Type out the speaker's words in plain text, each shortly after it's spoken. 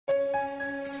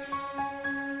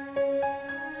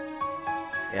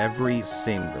Every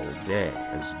single day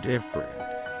is different.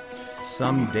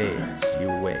 Some days you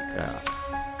wake up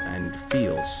and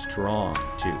feel strong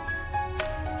to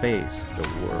face the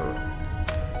world.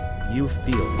 You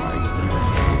feel like you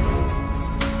can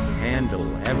handle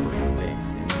everything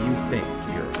and you think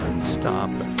you're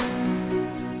unstoppable.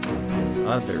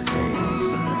 Other days,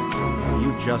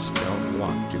 you just don't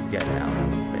want to get out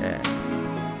of bed.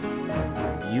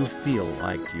 You feel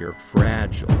like you're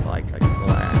fragile like a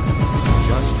glass. You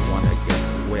just want to get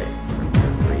away from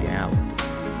your reality.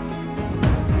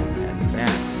 And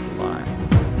that's life.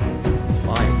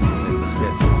 Life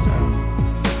consists of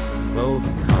both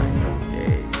kind of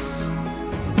days.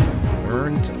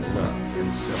 Learn to love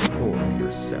and support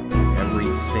yourself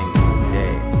every single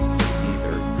day,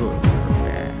 either good or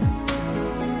bad.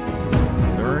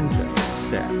 Learn to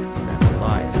accept that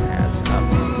life has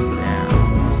ups and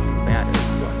downs, and that is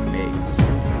what makes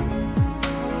it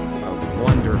a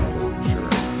wonderful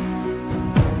journey.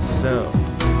 So,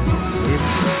 live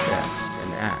your best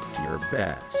and act your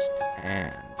best,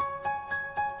 and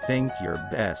think your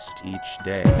best each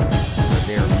day, for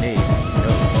there may be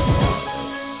no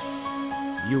tomorrows.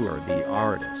 You are the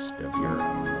artist of your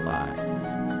own life.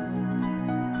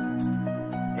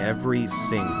 Every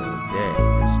single day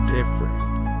is different.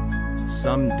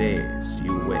 Some days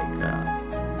you wake up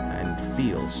and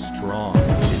feel strong to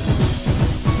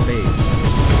face the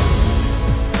world.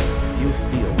 You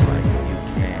feel like you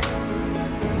can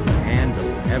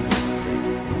handle everything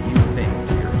and you think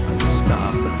you're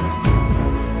unstoppable.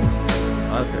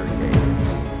 Other days,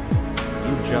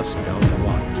 you just don't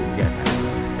want to get out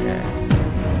of bed.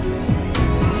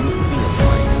 You feel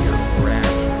like you're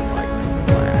fragile like a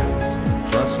glass and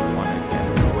just want to get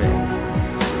away from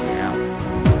your reality.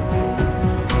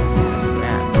 And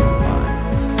that's life.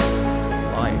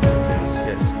 Life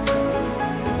consists of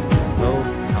both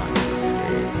kinds of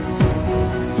days.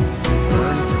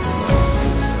 Learn to love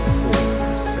and support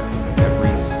yourself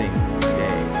every single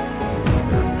day,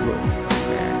 either good or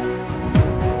bad.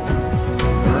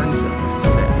 Learn to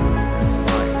accept that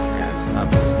life has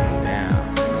ups and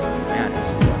downs, and that is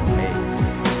what makes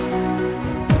it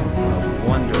a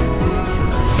wonderful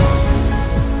journey.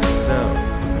 So,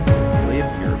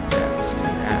 live your best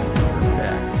and act your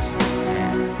best,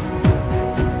 and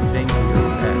think your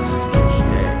best each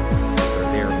day, for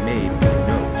there may be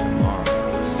no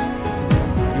tomorrows.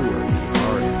 You are the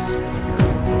artist of your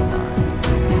own life.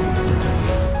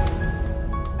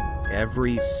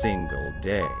 Every single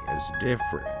day is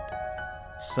different.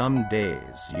 Some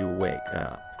days you wake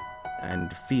up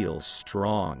and feel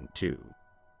strong to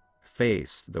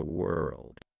face the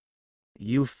world.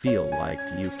 You feel like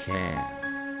you can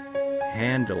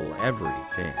handle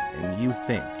everything and you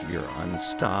think you're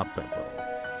unstoppable.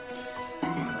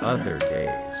 Other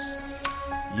days,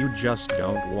 you just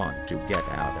don't want to get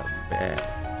out of bed.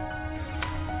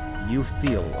 You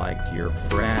feel like you're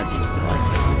fragile like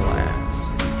a glass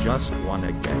and just want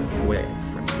to get away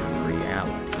from your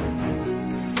reality.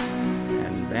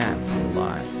 And that's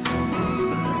life.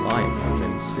 Life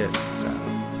consists of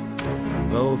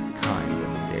both kind of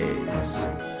days.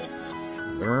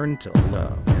 Learn to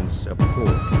love and support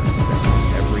yourself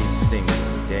every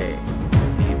single day,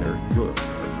 either good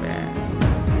or bad.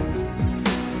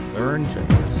 Learn to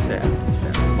accept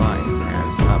that life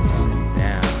has ups and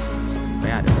downs, and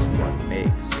that is what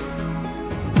makes it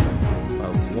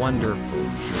a wonderful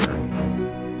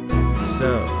journey.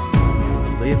 So,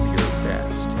 live your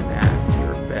best and act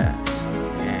your best,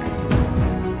 and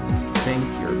think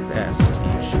your best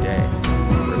each day,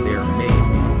 for there may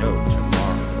be no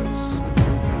tomorrows.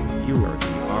 You are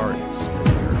the artist of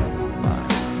your own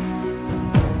life.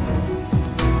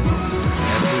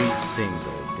 Every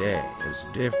single day is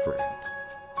different.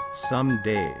 Some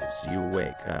days you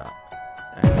wake up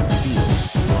and feel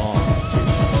strong to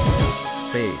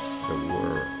face the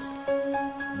world.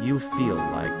 You feel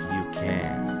like you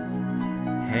can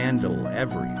handle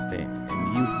everything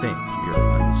and you think you're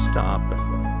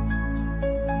unstoppable.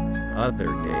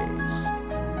 Other days,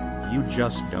 you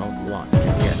just don't want to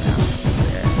get out of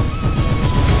bed.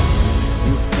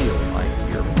 You feel like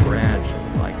you're fragile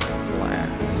like a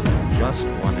glass and just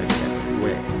want to get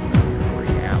away from your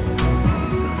reality.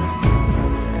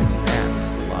 And that's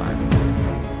life.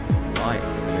 Life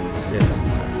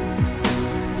consists of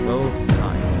both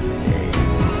kinds of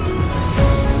days.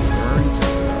 Learn to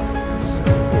love and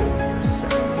support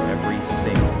yourself every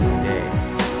single day,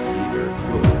 either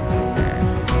good or bad.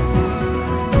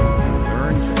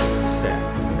 Learn to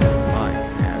accept that life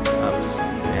has ups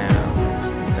and downs,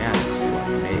 and that is what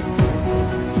makes it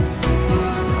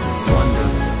a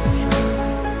wonderful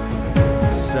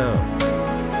journey. So,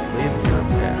 live your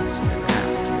best and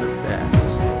act your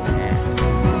best.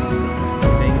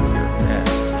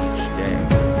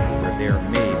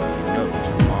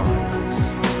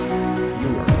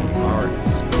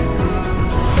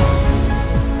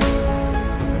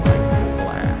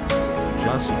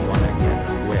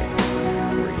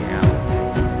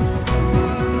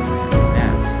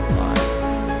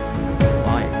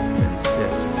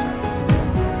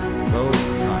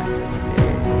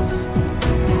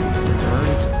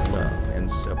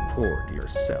 reward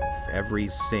yourself every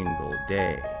single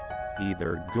day,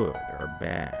 either good or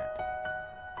bad.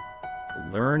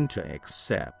 Learn to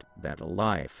accept that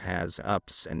life has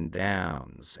ups and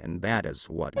downs, and that is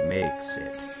what makes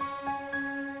it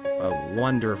a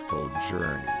wonderful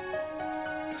journey.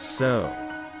 So,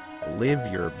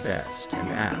 live your best and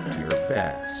act your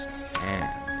best,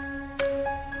 and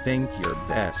think your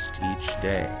best each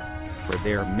day, for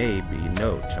there may be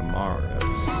no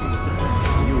tomorrows.